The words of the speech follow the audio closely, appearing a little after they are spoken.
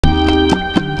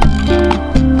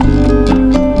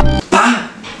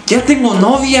ya tengo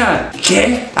novia.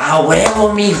 ¿Qué? A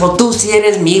huevo, mijo, tú sí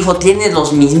eres mi hijo, tienes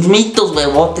los mismitos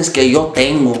huevotes que yo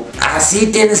tengo. Así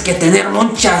tienes que tener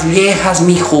muchas viejas,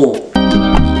 mijo.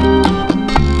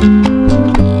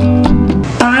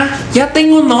 Ya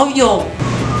tengo novio.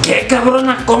 ¿Qué,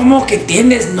 cabrona? ¿Cómo que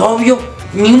tienes novio?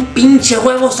 Ni un pinche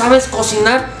huevo sabes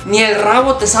cocinar, ni el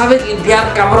rabo te sabes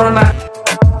limpiar, cabrona.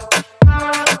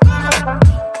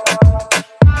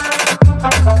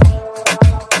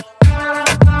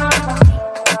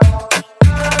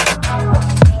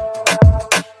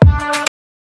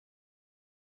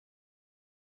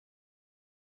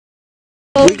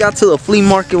 We got to the flea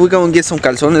market. We're gonna get some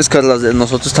calzones because las de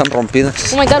nosotros están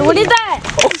rompidas. Oh my god, what is that?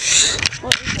 Oh shit.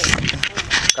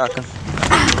 Caca.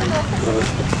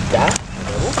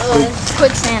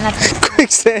 Quicksand, I think.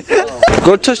 Quicksand.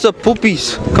 Go touch the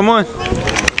poopies. Come on.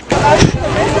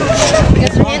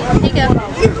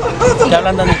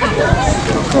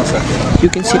 You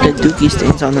can see the dookie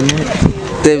stains on the mat.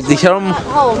 Te dijeron.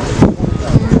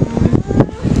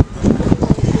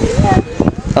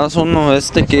 Haz uno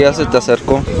que ya se te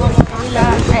acercó.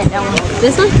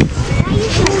 This one?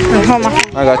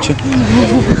 I got you.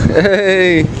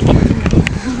 Hey.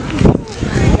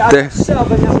 Te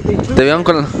vieron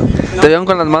con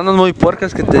las manos muy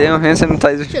puercas que te dieron hand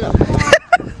sanitizer.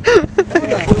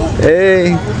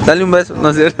 Hey, dale un beso, ¿no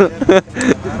es cierto?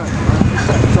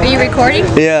 Are you recording?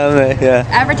 Yeah, man, yeah.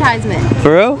 Advertisement.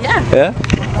 For real? Yeah. Yeah.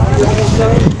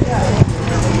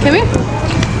 Come here.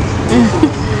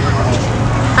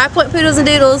 I put poodles and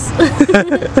doodles.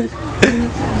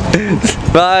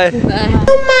 Bye.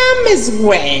 Mama's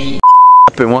way.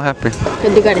 What happened?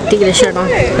 They got a ticket shirt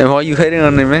on. And why are you hating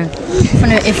on it, man?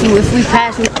 If we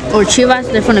pass or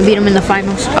Chivas, they're gonna beat them in the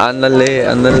finals. Ándale,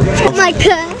 ándale. Oh my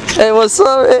god. Hey, what's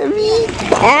up, baby?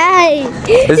 Hey.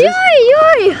 You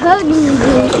already hugged me.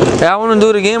 Hey, I want to do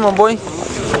it again, my boy.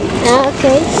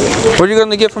 Okay. What are you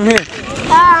gonna get from here?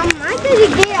 I'm gonna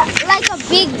get like a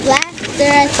big blaster,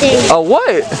 I think. A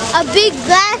what? A big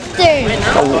blaster.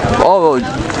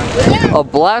 A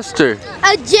blaster.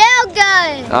 A gel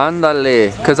gun.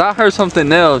 Ándale, cause I heard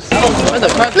something else.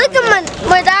 Look at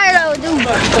my Dardo, dude.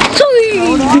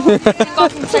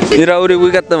 Sweet. Mira, Uri,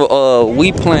 we got the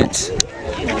weed plants.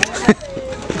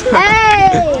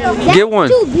 Hey. That's Get one.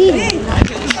 too big.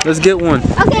 Let's get one.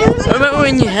 Okay. Remember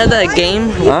when you had that game?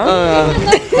 Huh?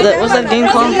 What's that game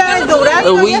called?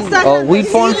 The weed. Weed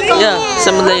farm? Yeah,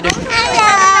 simulator.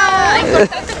 Hey.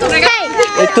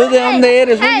 ¿Tú de dónde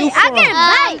eres? Where Hey, you I from? get a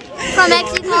bite from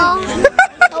Mexico.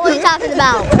 What are you talking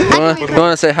about? You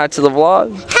wanna say hi to the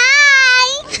vlog? Hi.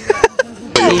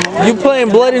 You playing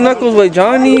Bloody Knuckles with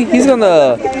Johnny? He's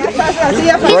gonna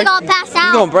He's gonna pass out.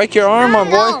 He's gonna break your arm, my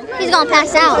boy. No, he's gonna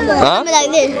pass out. Huh? I'll be like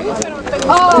this.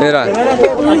 Mira. Oh.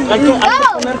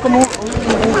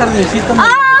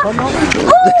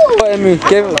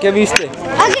 ¿Qué viste?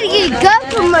 I'm gonna get a gun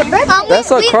for my birthday.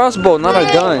 That's a crossbow, not a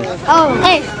gun. Oh,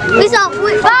 hey, we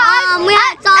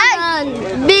had some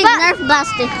big Nerf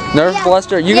blaster. Nerf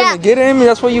blaster? You Yeah. gonna get him?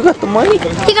 That's why you got the money?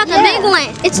 He got the big one.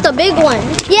 It's the big one.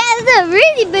 Yeah, it's a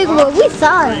really big one. We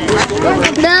saw it.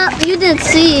 No, you didn't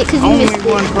see it because you missed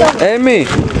it.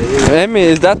 Amy,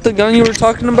 is that the gun you were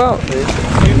talking about?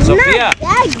 Not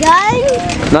that gun.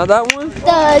 Not that one?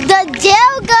 The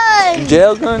gel gun.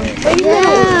 Jail gun?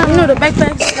 Yeah. You know the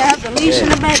backpacks that have the leash in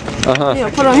the back? Ajá. Yeah,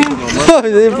 put on him.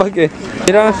 Sí, ¿para qué?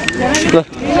 Mira,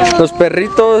 los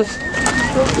perritos.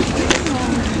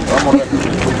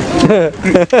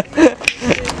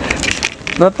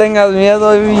 No tengas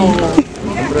miedo, Amy.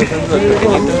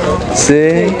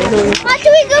 Sí. What do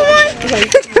we go on?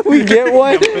 We get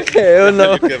one? Hell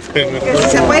no. Sí.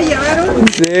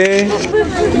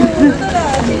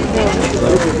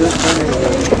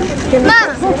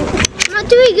 Ma,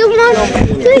 do we get one? Do we get one?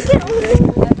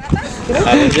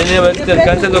 A ver, viene a ver si te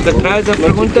alcanza lo que traes,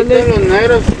 pregúntale. Los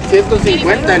negros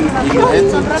 150 y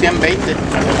estos 120.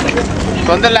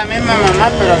 Son de la misma mamá,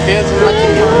 pero aquí es una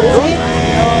chingada.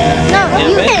 No,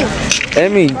 you can.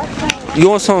 Amy, you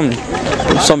want some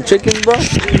chicken, bro?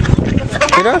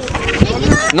 Mira.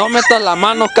 No metas la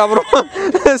mano, cabrón.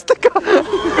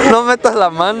 No metas la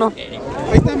mano.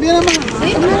 Ahí también, mamá.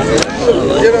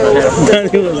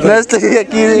 No estoy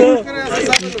aquí.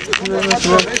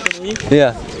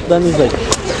 Yeah.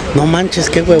 No manches,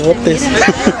 qué huevotes.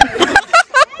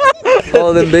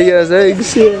 All the big ass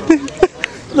eggs.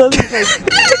 No manches,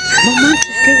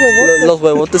 qué huevotes. Los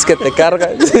huevotes que te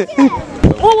cargan.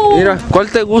 Mira, ¿cuál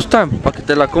te gusta? Para que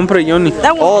te la compre Johnny.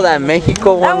 Oh, that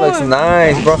Mexico one looks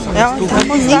nice, bro.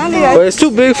 But it's too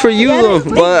big for you, though.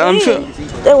 But I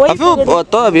feel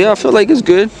todavía, I feel like it's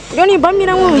good. Johnny, buy me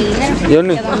that one.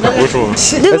 Johnny.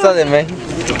 Esa de México.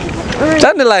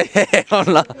 Sounded like hell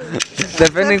no.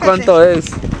 Depende cuánto es.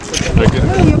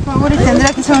 Yo favor,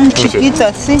 tendrá que ser un chiquito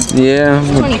así. Yeah.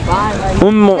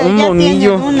 Un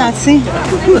monillo. Una así.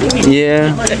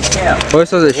 Yeah. Or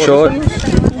eso de short.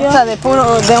 Esa de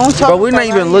puro, de un But we're not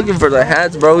even looking for the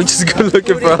hats, bro. We're just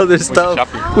looking for other stuff.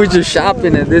 We're just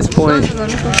shopping at this point.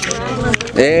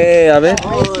 Hey, a ver.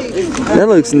 That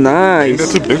looks nice.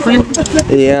 That's too big for you?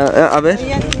 Yeah, a ver.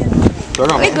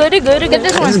 It's good, it's good. Get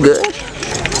this one. It's good.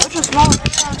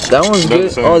 That one's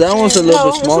good. Oh, that one's a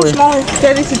little bit smaller.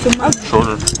 ¿Qué dice tu mamá?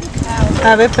 Shorter.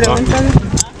 A ver, pregúntale.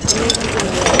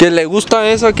 Que le gusta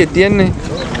esa que tiene.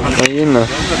 Ahí en la.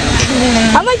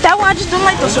 I like that one. I just don't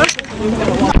like the circle.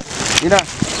 Mira,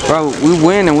 bro, we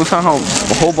went and we found a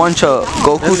whole bunch of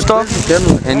Goku stuff.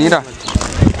 And mira,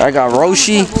 I got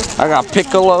Roshi, I got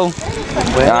Piccolo,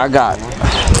 and I got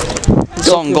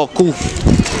Son Goku.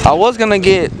 I was gonna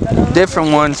get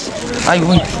different ones,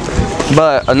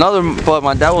 but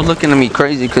my dad was looking at me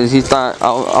crazy because he thought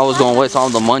I was gonna waste all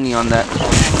the money on that.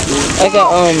 I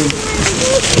got let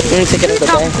me take it out the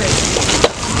bag.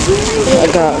 I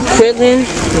got Krillin,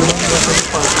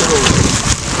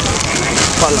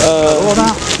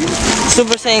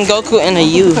 Super Saiyan Goku, and a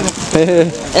U.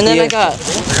 And then I got,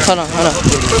 hold on.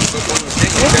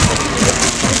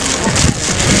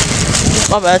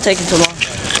 My bad, taking too long.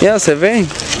 Yeah, se ve.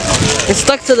 It's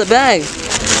stuck to the bag.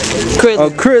 Krillin. Oh,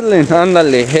 Krillin,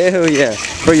 ándale, hell yeah.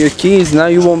 For your keys, now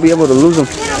you won't be able to lose them.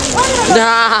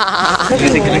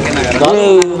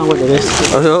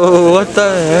 Oh, what the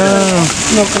hell?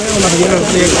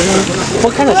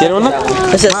 What kind of?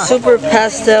 It says Super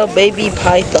Pastel Baby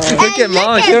Python. Look at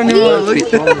Mom, she don't even want to look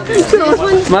at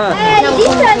it. Ma.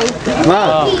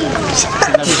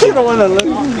 She don't want to look.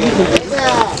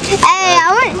 Hey,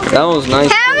 I want. That was nice.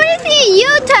 How many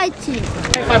you touching?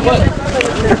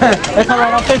 It's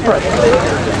alright, I'll pay for it.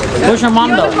 Where's your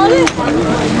mom though?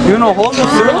 You know, hold it.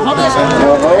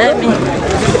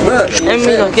 Let me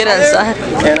go get outside.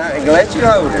 And I can let you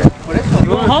hold it. You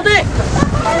wanna hold it?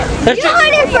 You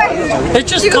hold it first. It's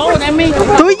just cold, Emmy.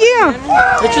 Tuya.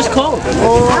 It's just cold.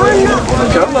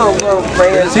 Come on,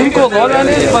 man. $5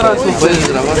 para su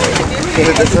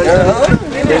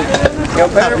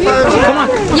Come on.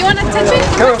 You wanna touch it?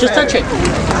 Just touch it.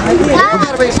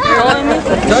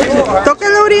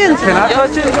 Tócalo, Uriel.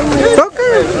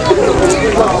 Tócalo.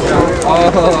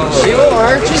 She will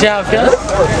hurt you. See how it feels?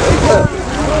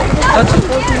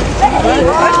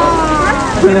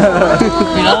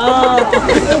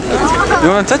 You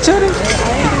want to touch it?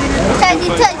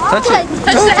 Touch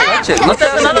it. No te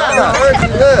hagas nada.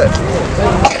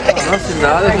 No hace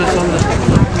nada, eso son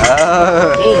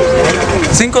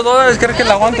 $5, ¿crees que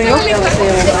la aguante yo?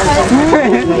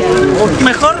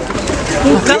 Mejor.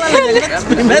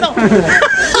 Primero.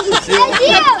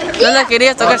 No la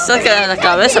quería tocar cerca de la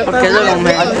cabeza porque luego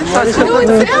me...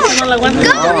 No la aguanto.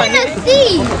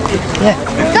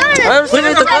 I'm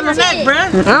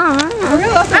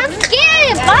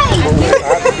scared to bite.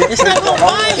 It's not gonna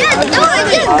bite. Just do it.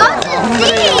 Just go to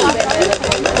sleep.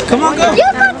 Come on, go. You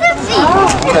go to sleep.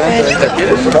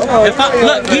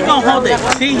 Look, he's gonna hold it.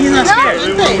 See, he's not scared.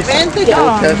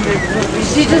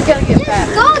 She just gotta get back.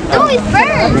 Go do it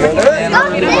first.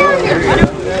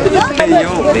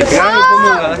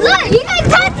 Look, you can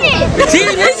touch it. See,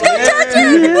 let's go touch it.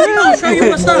 He's gonna show you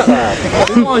what's up.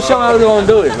 He's going to show how they're going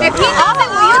to do it. If he does it,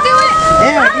 will you do it?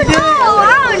 Yeah, I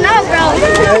don't know, bro.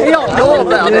 He don't know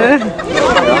about it.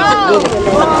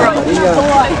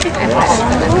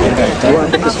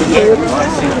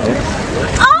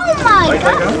 Oh my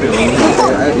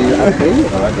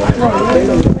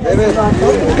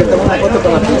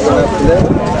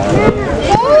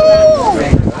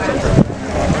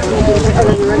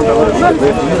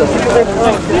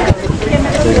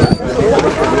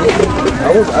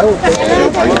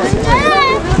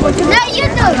No, you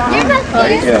do. You're not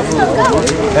scared.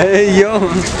 Hey, yo.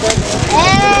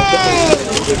 Hey.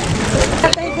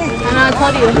 I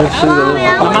told you.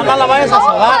 Mamá, no la vayas a Oh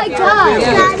salvar. my God.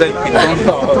 There you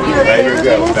go. There you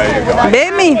go.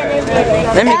 Demi.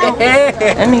 Let me go.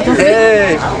 Let me go.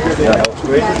 Hey.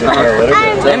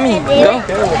 Let me go.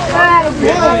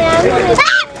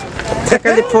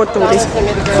 Sácale foto, Uriel.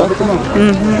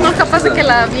 No, capaz de que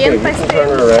la avienta I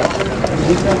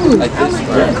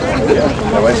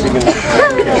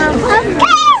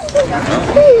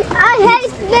hate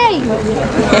snakes.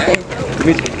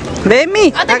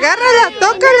 Demi, agárrala,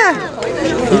 tócala.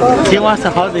 He wants to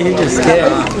hold it, he's just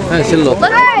scared. Decirlo.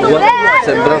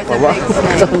 Sembrar para abajo.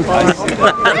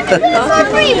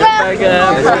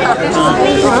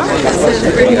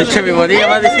 El Chevibolilla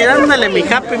va a decir, ándale, mi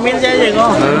Happy Meal ya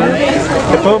llegó.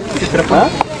 ¿Te puedo preparar?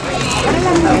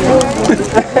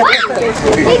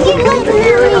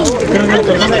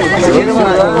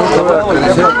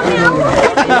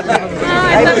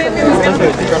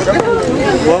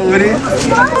 What, Woody?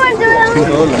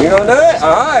 You gonna do it?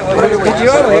 Alright, we'll get you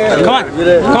over here.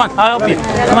 Come on, I'll help you.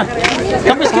 Come on.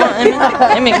 Don't be scared,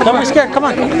 Amy. Don't be scared, come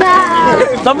on.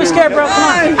 Don't be scared, bro, come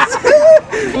on.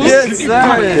 Yes,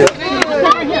 sir.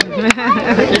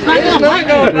 It's not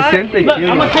gonna bite. Look,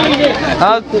 I'm gonna tell you this.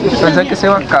 Pensé que se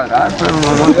iba a cagar, pero no.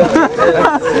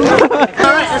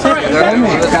 Alright, that's alright.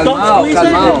 Don't squeeze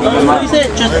it. Squeeze it.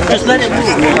 Just let it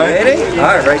move. Ready?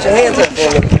 Alright, raise your hands up for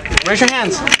me. Raise your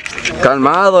hands.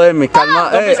 Calmado, Amy,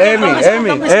 calmado. Hey,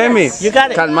 Amy. You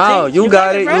got it. Calmado, See? you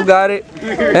got it.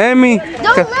 Amy.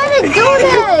 Don't let it do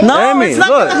that. No, Amy, it's not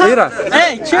look, gonna mira. happen.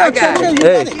 Hey, chill. You got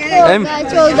it. Amy.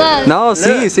 No,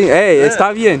 sí. Hey,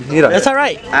 está bien, mira. That's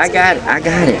alright. I got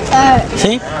it.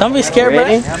 See? Don't be scared, bro.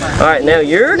 Alright, now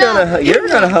you're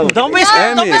gonna hold. Don't be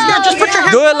scared. Don't be scared. Just put your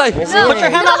hand. Do it like. Put your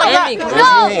hand out like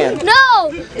that.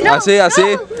 No. Así.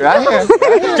 Right here.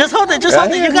 Just hold it. Just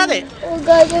hold it. You got it. Oh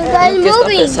God, you guys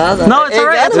moving. No, it's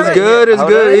alright. It's good.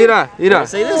 Mira.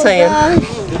 See this hand?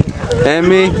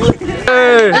 Amy.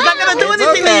 It's not gonna do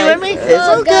anything to you, Amy. It's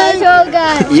Oh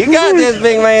God. You got this,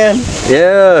 big man.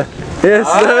 Yeah. Yes,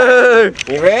 sir.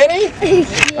 You ready?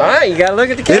 Alright, you gotta look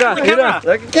at the camera. Mira.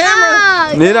 Look at the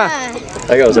camera. Oh, Mira.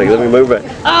 Hang on a second, let me move back.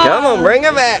 Come on, bring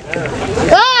her back.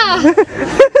 Ah. Oh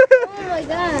my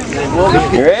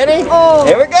God. You ready? Oh.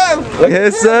 Here we go.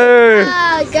 Yes, sir.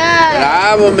 Oh God.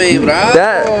 Bravo, me,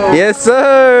 bravo. Yes,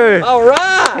 sir.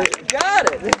 Alright, you got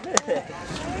it.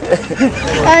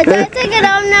 Don't take it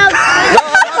off now.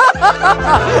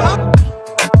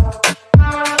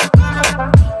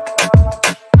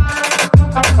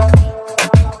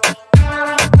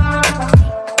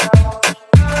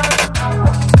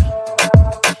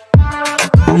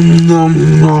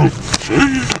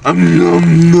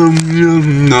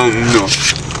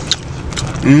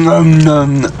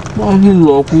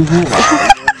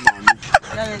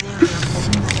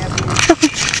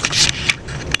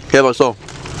 ¿Qué pasó?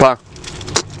 Pa.